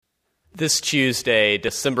This Tuesday,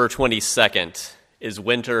 December 22nd, is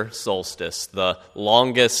winter solstice, the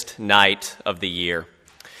longest night of the year.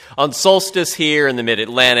 On solstice here in the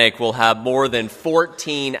Mid-Atlantic, we'll have more than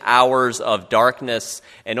 14 hours of darkness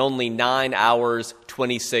and only 9 hours,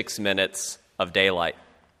 26 minutes of daylight.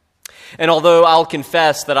 And although I'll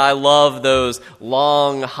confess that I love those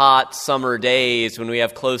long, hot summer days when we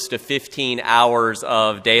have close to 15 hours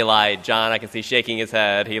of daylight, John, I can see shaking his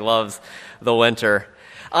head, he loves the winter.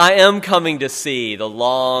 I am coming to see the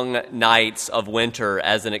long nights of winter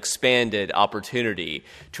as an expanded opportunity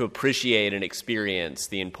to appreciate and experience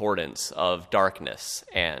the importance of darkness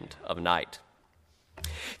and of night.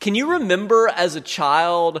 Can you remember as a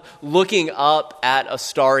child looking up at a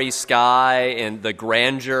starry sky and the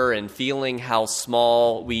grandeur and feeling how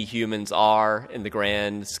small we humans are in the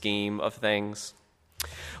grand scheme of things?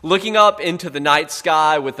 Looking up into the night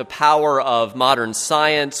sky with the power of modern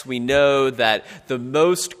science, we know that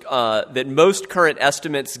most current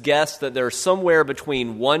estimates guess that there are somewhere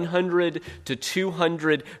between 100 to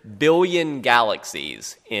 200 billion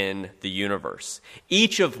galaxies in the universe,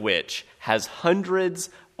 each of which has hundreds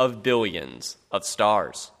of billions of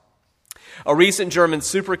stars. A recent German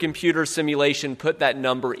supercomputer simulation put that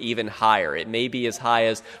number even higher. It may be as high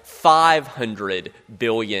as 500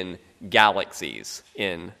 billion galaxies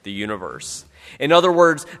in the universe. In other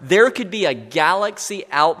words, there could be a galaxy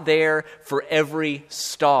out there for every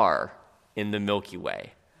star in the Milky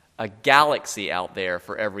Way. A galaxy out there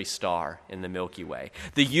for every star in the Milky Way.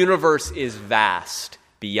 The universe is vast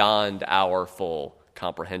beyond our full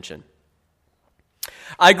comprehension.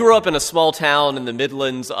 I grew up in a small town in the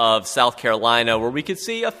Midlands of South Carolina where we could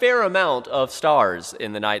see a fair amount of stars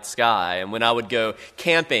in the night sky. And when I would go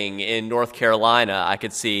camping in North Carolina, I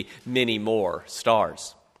could see many more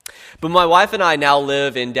stars. But my wife and I now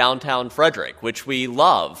live in downtown Frederick, which we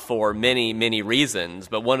love for many, many reasons.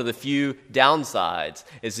 But one of the few downsides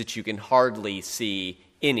is that you can hardly see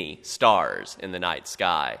any stars in the night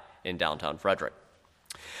sky in downtown Frederick.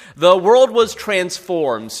 The world was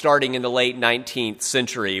transformed starting in the late 19th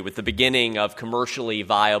century with the beginning of commercially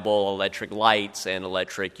viable electric lights and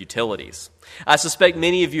electric utilities. I suspect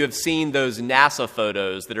many of you have seen those NASA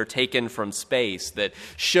photos that are taken from space that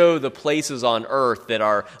show the places on Earth that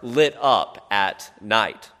are lit up at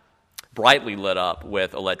night, brightly lit up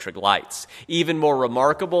with electric lights. Even more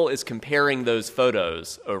remarkable is comparing those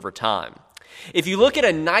photos over time. If you look at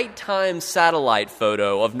a nighttime satellite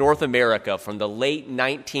photo of North America from the late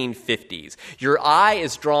 1950s, your eye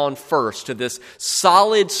is drawn first to this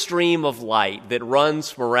solid stream of light that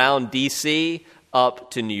runs from around D.C.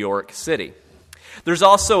 up to New York City. There's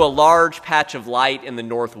also a large patch of light in the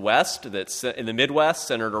Northwest, that's in the Midwest,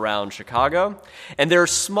 centered around Chicago, and there are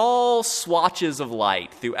small swatches of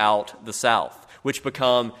light throughout the South, which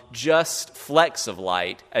become just flecks of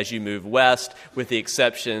light as you move west, with the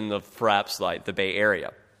exception of perhaps like the Bay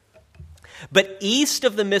Area. But east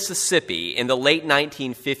of the Mississippi in the late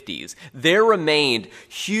 1950s, there remained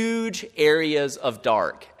huge areas of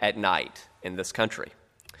dark at night in this country.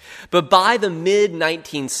 But by the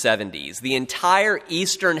mid-1970s, the entire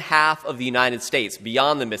eastern half of the United States,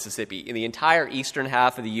 beyond the Mississippi, in the entire eastern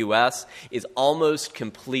half of the U.S., is almost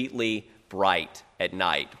completely bright at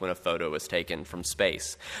night when a photo is taken from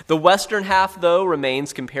space. The western half, though,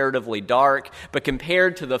 remains comparatively dark, but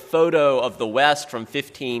compared to the photo of the West from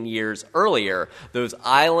 15 years earlier, those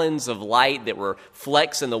islands of light that were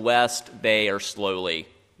flecks in the West, they are slowly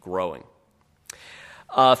growing.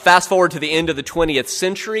 Fast forward to the end of the 20th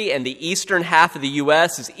century, and the eastern half of the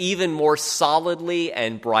U.S. is even more solidly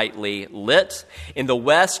and brightly lit. In the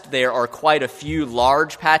West, there are quite a few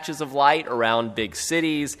large patches of light around big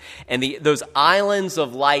cities, and those islands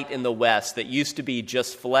of light in the West that used to be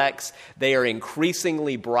just flecks, they are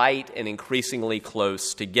increasingly bright and increasingly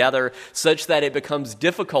close together, such that it becomes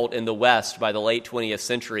difficult in the West by the late 20th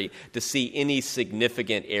century to see any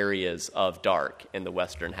significant areas of dark in the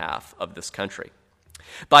western half of this country.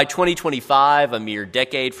 By 2025, a mere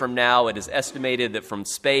decade from now, it is estimated that from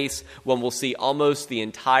space, one will see almost the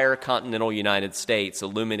entire continental United States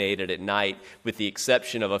illuminated at night, with the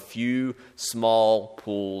exception of a few small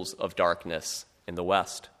pools of darkness in the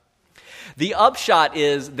West. The upshot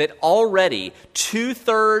is that already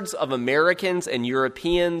 2/3 of Americans and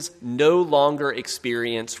Europeans no longer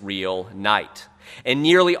experience real night, and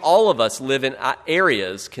nearly all of us live in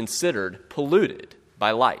areas considered polluted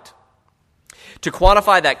by light. To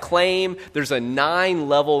quantify that claim, there's a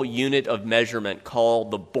 9-level unit of measurement called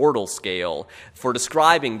the Bortle scale for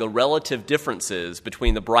describing the relative differences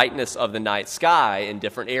between the brightness of the night sky in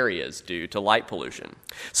different areas due to light pollution.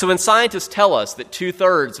 So when scientists tell us that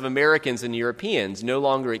 2/3 of Americans and Europeans no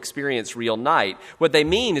longer experience real night, what they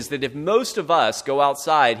mean is that if most of us go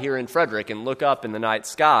outside here in Frederick and look up in the night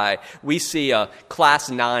sky, we see a Class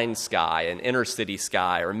 9 sky, an inner city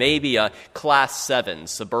sky, or maybe a Class 7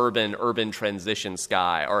 suburban urban transition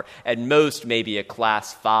sky, or at most maybe a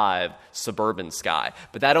Class 5 suburban sky.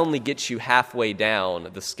 But that only gets you halfway down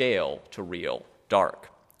the scale to real dark.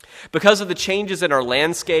 Because of the changes in our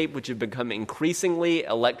landscape, which have become increasingly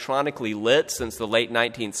electronically lit since the late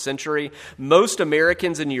 19th century, most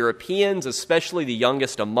Americans and Europeans, especially the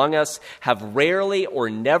youngest among us, have rarely or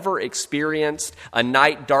never experienced a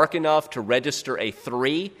night dark enough to register a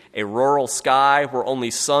 3, a rural sky where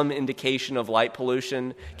only some indication of light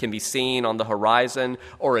pollution can be seen on the horizon,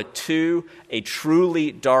 or a 2, a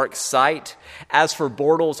truly dark sight. As for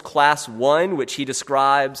Bortle's Class 1, which he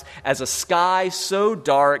describes as a sky so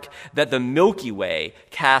dark that the Milky Way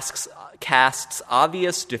casts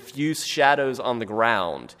obvious diffuse shadows on the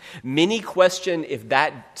ground. Many question if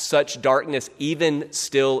that such darkness even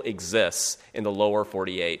still exists in the lower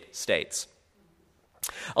 48 states.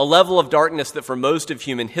 A level of darkness that for most of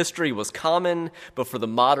human history was common, but for the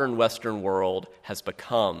modern Western world has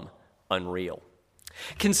become unreal.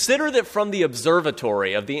 Consider that from the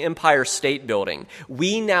observatory of the Empire State Building,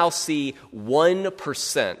 we now see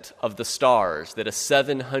 1% of the stars that a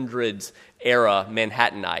 700s-era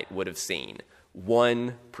Manhattanite would have seen.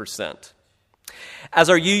 1%. As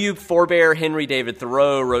our UU forebear Henry David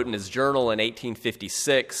Thoreau wrote in his journal in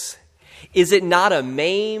 1856, "Is it not a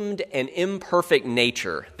maimed and imperfect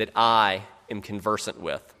nature that I am conversant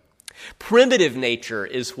with? Primitive nature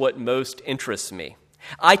is what most interests me.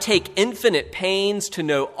 I take infinite pains to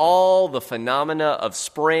know all the phenomena of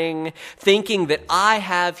spring, thinking that I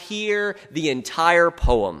have here the entire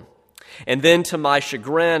poem. And then to my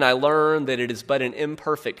chagrin, I learn that it is but an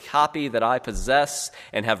imperfect copy that I possess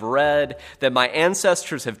and have read, that my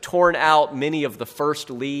ancestors have torn out many of the first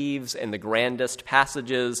leaves and the grandest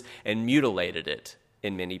passages and mutilated it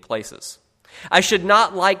in many places. I should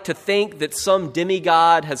not like to think that some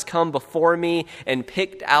demigod has come before me and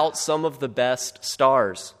picked out some of the best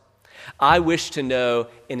stars. I wish to know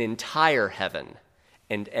an entire heaven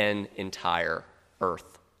and an entire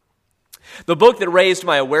earth." The book that raised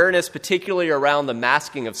my awareness, particularly around the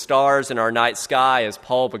masking of stars in our night sky, is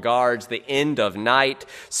Paul Bogard's The End of Night,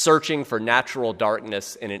 Searching for Natural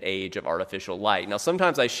Darkness in an Age of Artificial Light. Now,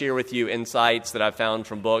 sometimes I share with you insights that I've found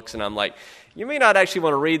from books, and I'm like, you may not actually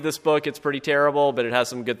want to read this book. It's pretty terrible, but it has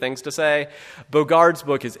some good things to say. Bogard's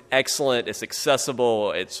book is excellent. It's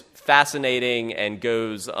accessible. It's fascinating and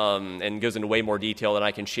goes into way more detail than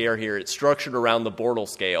I can share here. It's structured around the Bortle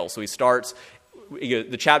scale. So he starts.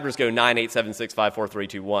 The chapters go 9, 8, 7, 6, 5, 4, 3,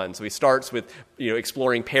 2, 1. So he starts with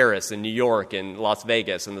exploring Paris and New York and Las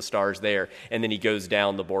Vegas and the stars there, and then he goes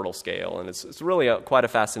down the Bortle scale. And it's really quite a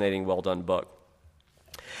fascinating, well-done book.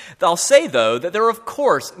 I'll say, though, that there are, of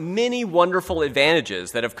course, many wonderful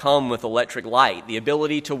advantages that have come with electric light, the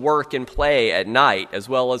ability to work and play at night, as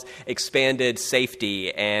well as expanded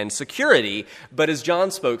safety and security. But as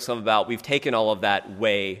John spoke some about, we've taken all of that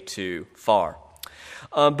way too far.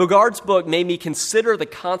 Bogard's book made me consider the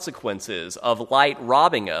consequences of light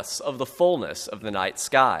robbing us of the fullness of the night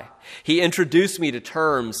sky. He introduced me to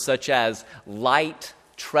terms such as light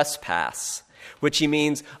trespass, which he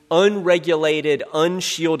means unregulated,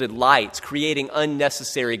 unshielded lights creating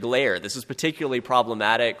unnecessary glare. This is particularly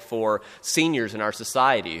problematic for seniors in our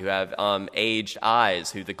society who have aged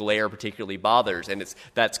eyes, who the glare particularly bothers. And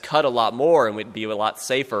that's cut a lot more and would be a lot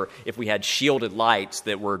safer if we had shielded lights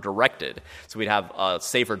that were directed. So we'd have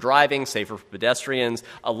safer driving, safer pedestrians,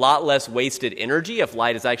 a lot less wasted energy if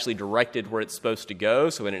light is actually directed where it's supposed to go.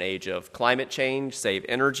 So in an age of climate change, save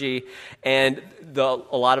energy. And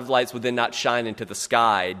a lot of lights would then not shine into the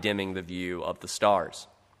sky, dimming the view of the stars.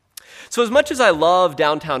 So as much as I love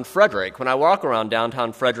downtown Frederick, when I walk around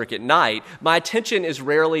downtown Frederick at night, my attention is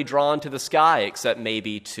rarely drawn to the sky except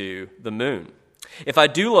maybe to the moon. If I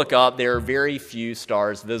do look up, there are very few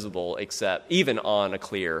stars visible except even on a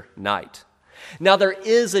clear night. Now, there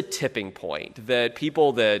is a tipping point that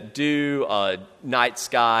people that do night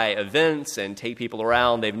sky events and take people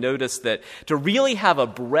around, they've noticed that to really have a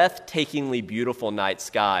breathtakingly beautiful night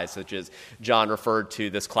sky, such as John referred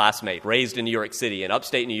to this classmate raised in New York City, in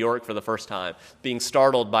upstate New York for the first time, being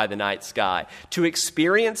startled by the night sky. To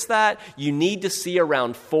experience that, you need to see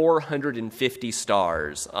around 450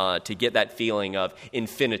 stars to get that feeling of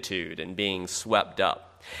infinitude and being swept up.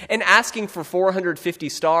 And asking for 450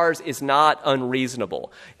 stars is not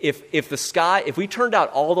unreasonable. If we turned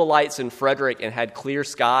out all the lights in Frederick and had clear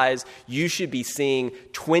skies, you should be seeing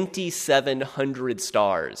 2,700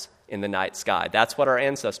 stars in the night sky. That's what our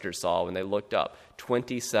ancestors saw when they looked up.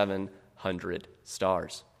 2,700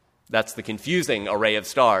 stars. That's the confusing array of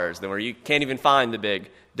stars, where you can't even find the Big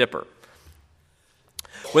Dipper.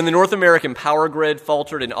 When the North American power grid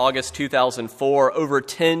faltered in August 2004, over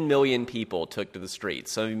 10 million people took to the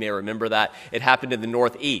streets. Some of you may remember that. It happened in the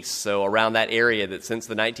Northeast, so around that area that since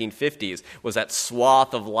the 1950s was that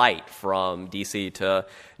swath of light from D.C. to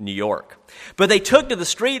New York. But they took to the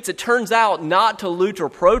streets, it turns out, not to loot or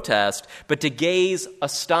protest, but to gaze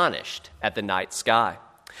astonished at the night sky.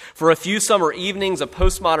 For a few summer evenings, a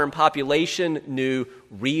postmodern population knew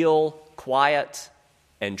real, quiet,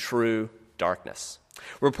 and true darkness.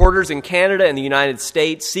 Reporters in Canada and the United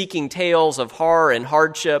States, seeking tales of horror and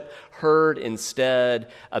hardship, heard instead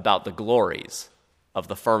about the glories of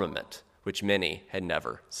the firmament, which many had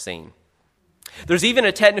never seen. There's even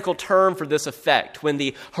a technical term for this effect. When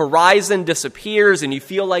the horizon disappears and you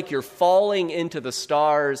feel like you're falling into the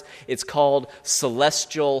stars, it's called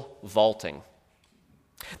celestial vaulting.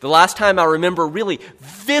 The last time I remember really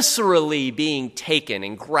viscerally being taken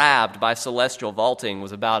and grabbed by celestial vaulting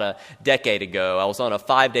was about a decade ago. I was on a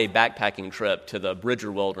 5-day backpacking trip to the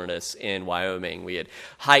Bridger Wilderness in Wyoming. We had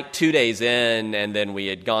hiked 2 days in, and then we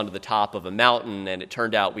had gone to the top of a mountain, and it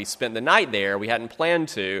turned out we spent the night there. We hadn't planned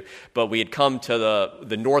to, but we had come to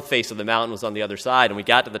the north face of the mountain was on the other side, and we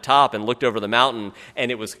got to the top and looked over the mountain,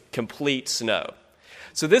 and it was complete snow.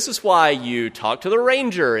 So this is why you talk to the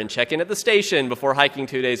ranger and check in at the station before hiking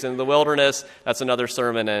 2 days into the wilderness. That's another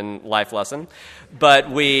sermon and life lesson.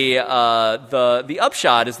 But the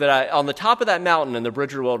upshot is that on the top of that mountain in the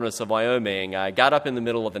Bridger Wilderness of Wyoming, I got up in the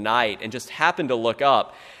middle of the night and just happened to look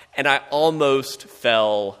up, and I almost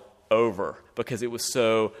fell over because it was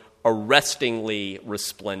so arrestingly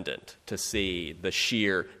resplendent to see the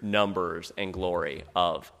sheer numbers and glory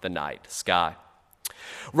of the night sky.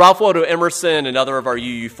 Ralph Waldo Emerson, another of our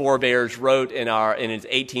UU forebears, wrote in his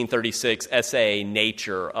 1836 essay,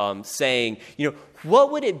 Nature, saying,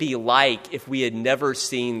 what would it be like if we had never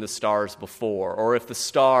seen the stars before, or if the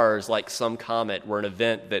stars, like some comet, were an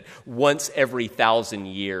event that once every 1,000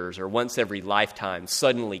 years or once every lifetime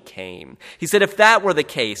suddenly came? He said, if that were the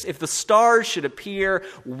case, if the stars should appear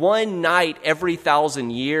one night every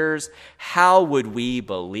 1,000 years, how would we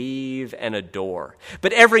believe and adore?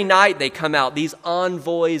 But every night they come out, these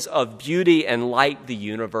envoys of beauty, and light the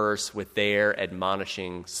universe with their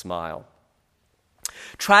admonishing smile.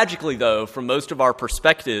 Tragically, though, from most of our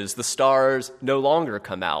perspectives, the stars no longer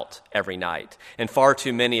come out every night. And far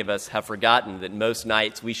too many of us have forgotten that most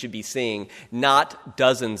nights we should be seeing not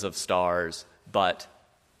dozens of stars, but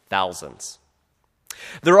thousands.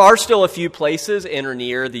 There are still a few places in or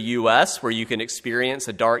near the U.S. where you can experience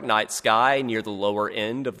a dark night sky near the lower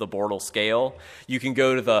end of the Bortle scale. You can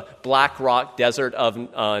go to the Black Rock Desert of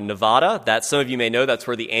Nevada. That, some of you may know, that's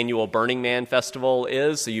where the annual Burning Man Festival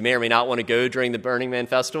is. So you may or may not want to go during the Burning Man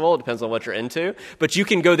Festival. It depends on what you're into. But you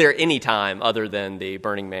can go there anytime other than the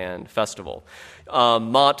Burning Man Festival.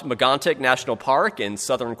 Mont Megantic National Park in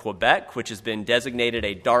southern Quebec, which has been designated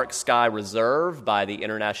a dark sky reserve by the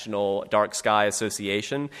International Dark Sky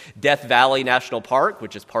Association. Death Valley National Park,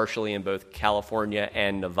 which is partially in both California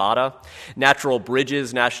and Nevada. Natural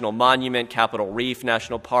Bridges National Monument, Capitol Reef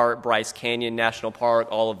National Park, Bryce Canyon National Park,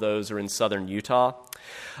 all of those are in southern Utah.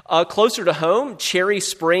 Closer to home, Cherry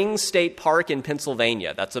Springs State Park in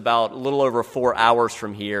Pennsylvania. That's about a little over 4 hours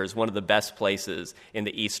from here, is one of the best places in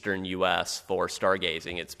the eastern U.S. for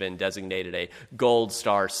stargazing. It's been designated a Gold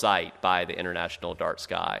Star site by the International Dark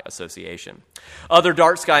Sky Association. Other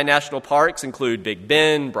dark sky national parks include Big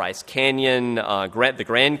Bend, Bryce Canyon, the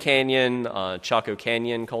Grand Canyon, Chaco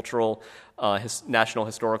Canyon Cultural National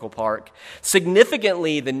Historical Park.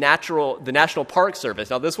 Significantly, the National Park Service,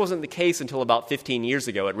 now this wasn't the case until about 15 years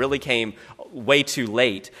ago. It really came way too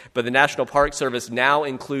late, but the National Park Service now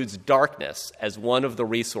includes darkness as one of the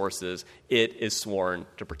resources it is sworn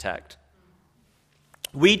to protect.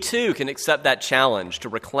 We too can accept that challenge to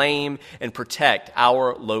reclaim and protect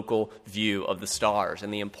our local view of the stars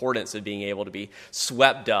and the importance of being able to be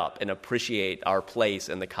swept up and appreciate our place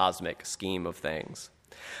in the cosmic scheme of things.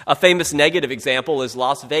 A famous negative example is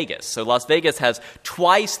Las Vegas. So Las Vegas has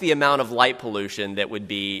twice the amount of light pollution that would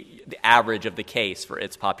be the average of the case for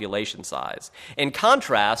its population size. In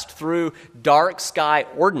contrast, through dark sky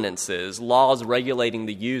ordinances, laws regulating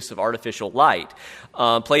the use of artificial light,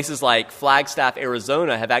 places like Flagstaff,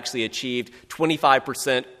 Arizona have actually achieved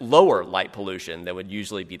 25% lower light pollution than would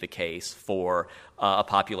usually be the case for a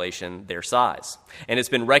population their size. And it's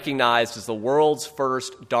been recognized as the world's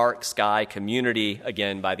first dark sky community,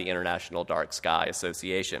 again, by the International Dark Sky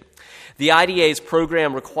Association. The IDA's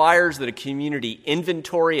program requires that a community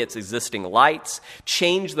inventory its existing lights,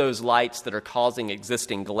 change those lights that are causing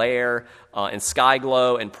existing glare and sky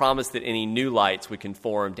glow, and promise that any new lights would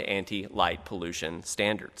conform to anti-light pollution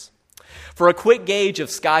standards. For a quick gauge of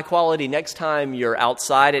sky quality, next time you're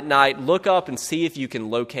outside at night, look up and see if you can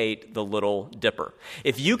locate the Little Dipper.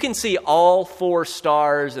 If you can see all 4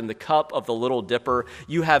 stars in the cup of the Little Dipper,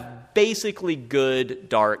 you have basically good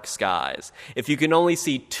dark skies. If you can only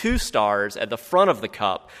see 2 stars at the front of the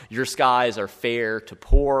cup, your skies are fair to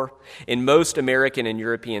poor. In most American and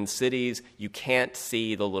European cities, you can't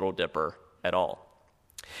see the Little Dipper at all.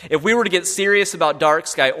 If we were to get serious about dark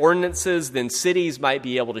sky ordinances, then cities might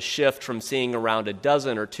be able to shift from seeing around a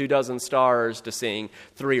dozen or 2 dozen stars to seeing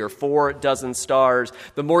 3 or 4 dozen stars.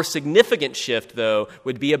 The more significant shift, though,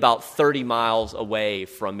 would be about 30 miles away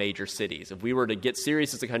from major cities. If we were to get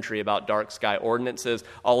serious as a country about dark sky ordinances,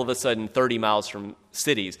 all of a sudden 30 miles from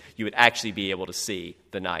cities, you would actually be able to see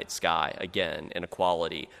the night sky again in a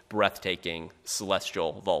quality, breathtaking,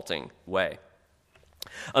 celestial, vaulting way.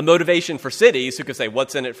 A motivation for cities who could say,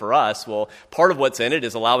 what's in it for us? Well, part of what's in it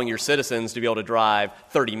is allowing your citizens to be able to drive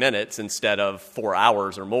 30 minutes instead of 4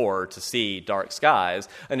 hours or more to see dark skies.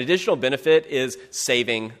 An additional benefit is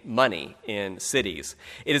saving money in cities.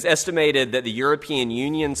 It is estimated that the European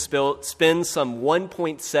Union spends some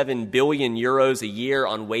 1.7 billion euros a year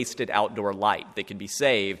on wasted outdoor light that could be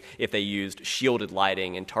saved if they used shielded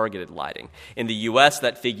lighting and targeted lighting. In the U.S.,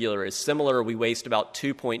 that figure is similar. We waste about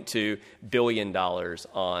 $2.2 billion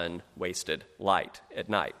on wasted light at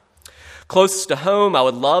night. Closest to home, I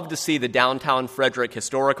would love to see the Downtown Frederick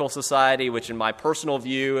Historical Society, which in my personal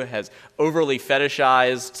view has overly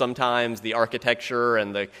fetishized sometimes the architecture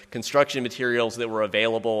and the construction materials that were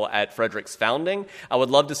available at Frederick's founding. I would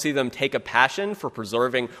love to see them take a passion for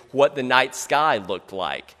preserving what the night sky looked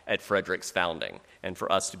like at Frederick's founding, and for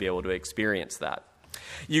us to be able to experience that.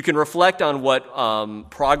 You can reflect on what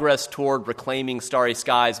progress toward reclaiming starry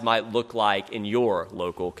skies might look like in your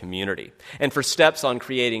local community. And for steps on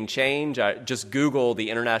creating change, just Google the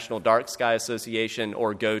International Dark Sky Association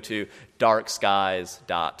or go to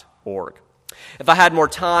darkskies.org. If I had more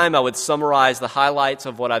time, I would summarize the highlights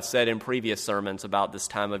of what I've said in previous sermons about this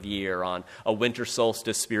time of year on a winter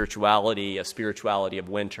solstice spirituality, a spirituality of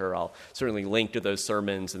winter. I'll certainly link to those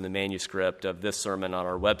sermons in the manuscript of this sermon on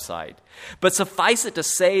our website. But suffice it to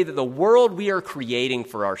say that the world we are creating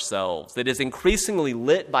for ourselves, that is increasingly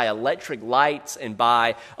lit by electric lights and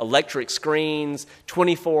by electric screens,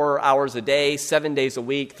 24 hours a day, 7 days a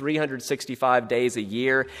week, 365 days a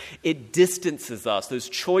year, it distances us. Those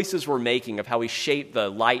choices we're making of how we shape the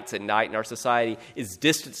lights at night in our society is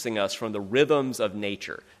distancing us from the rhythms of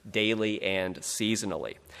nature, daily and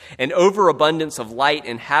seasonally. An overabundance of light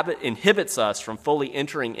inhibits us from fully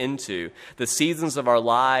entering into the seasons of our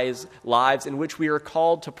lives in which we are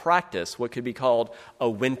called to practice what could be called a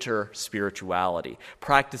winter spirituality,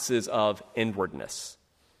 practices of inwardness,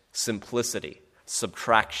 simplicity,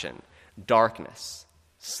 subtraction, darkness,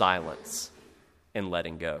 silence, and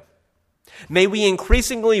letting go. May we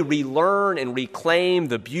increasingly relearn and reclaim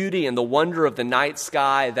the beauty and the wonder of the night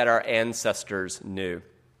sky that our ancestors knew.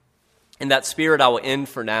 In that spirit, I will end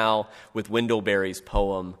for now with Wendell Berry's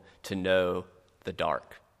poem, To Know the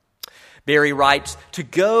Dark. Berry writes, "To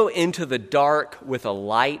go into the dark with a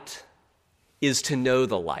light is to know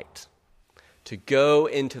the light. To go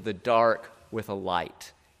into the dark with a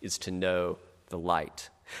light is to know the light.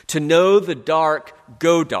 To know the dark,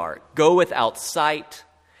 go without sight,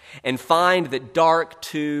 and find that dark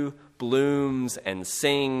too blooms and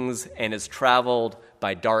sings and is traveled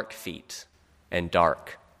by dark feet and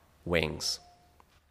dark wings."